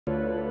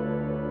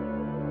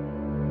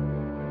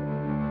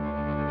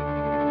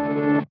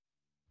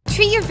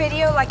Treat your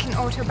video like an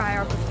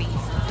autobiography.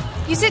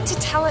 Use it to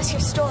tell us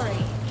your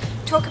story.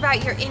 Talk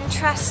about your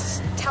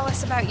interests, tell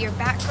us about your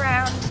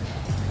background,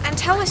 and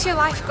tell us your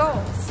life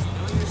goals.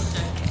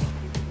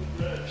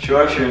 Show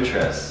us your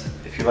interests.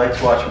 If you like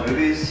to watch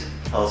movies,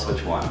 tell us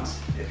which ones.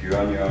 If you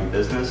run your own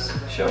business,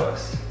 show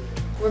us.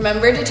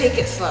 Remember to take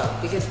it slow,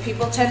 because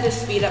people tend to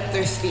speed up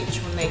their speech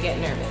when they get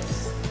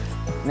nervous.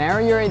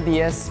 Narrow your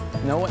ideas,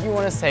 know what you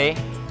want to say,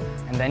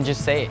 and then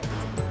just say it.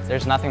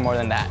 There's nothing more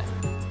than that.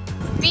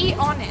 Be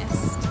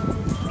honest.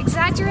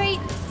 Exaggerate?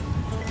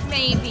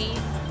 Maybe.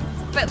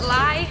 But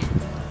lie?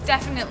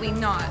 Definitely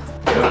not.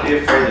 Don't be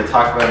afraid to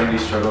talk about any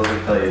struggles or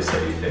failures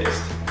that you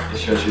faced. It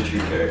shows your true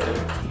character.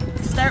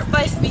 Start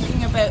by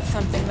speaking about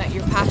something that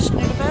you're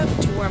passionate about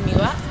to warm you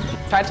up.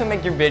 Try to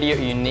make your video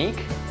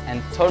unique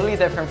and totally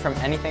different from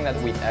anything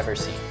that we've ever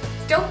seen.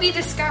 Don't be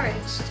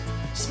discouraged.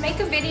 Just make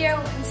a video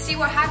and see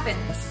what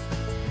happens.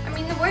 I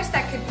mean, the worst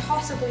that could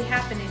possibly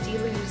happen is you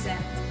lose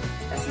them.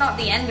 That's not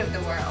the end of the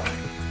world.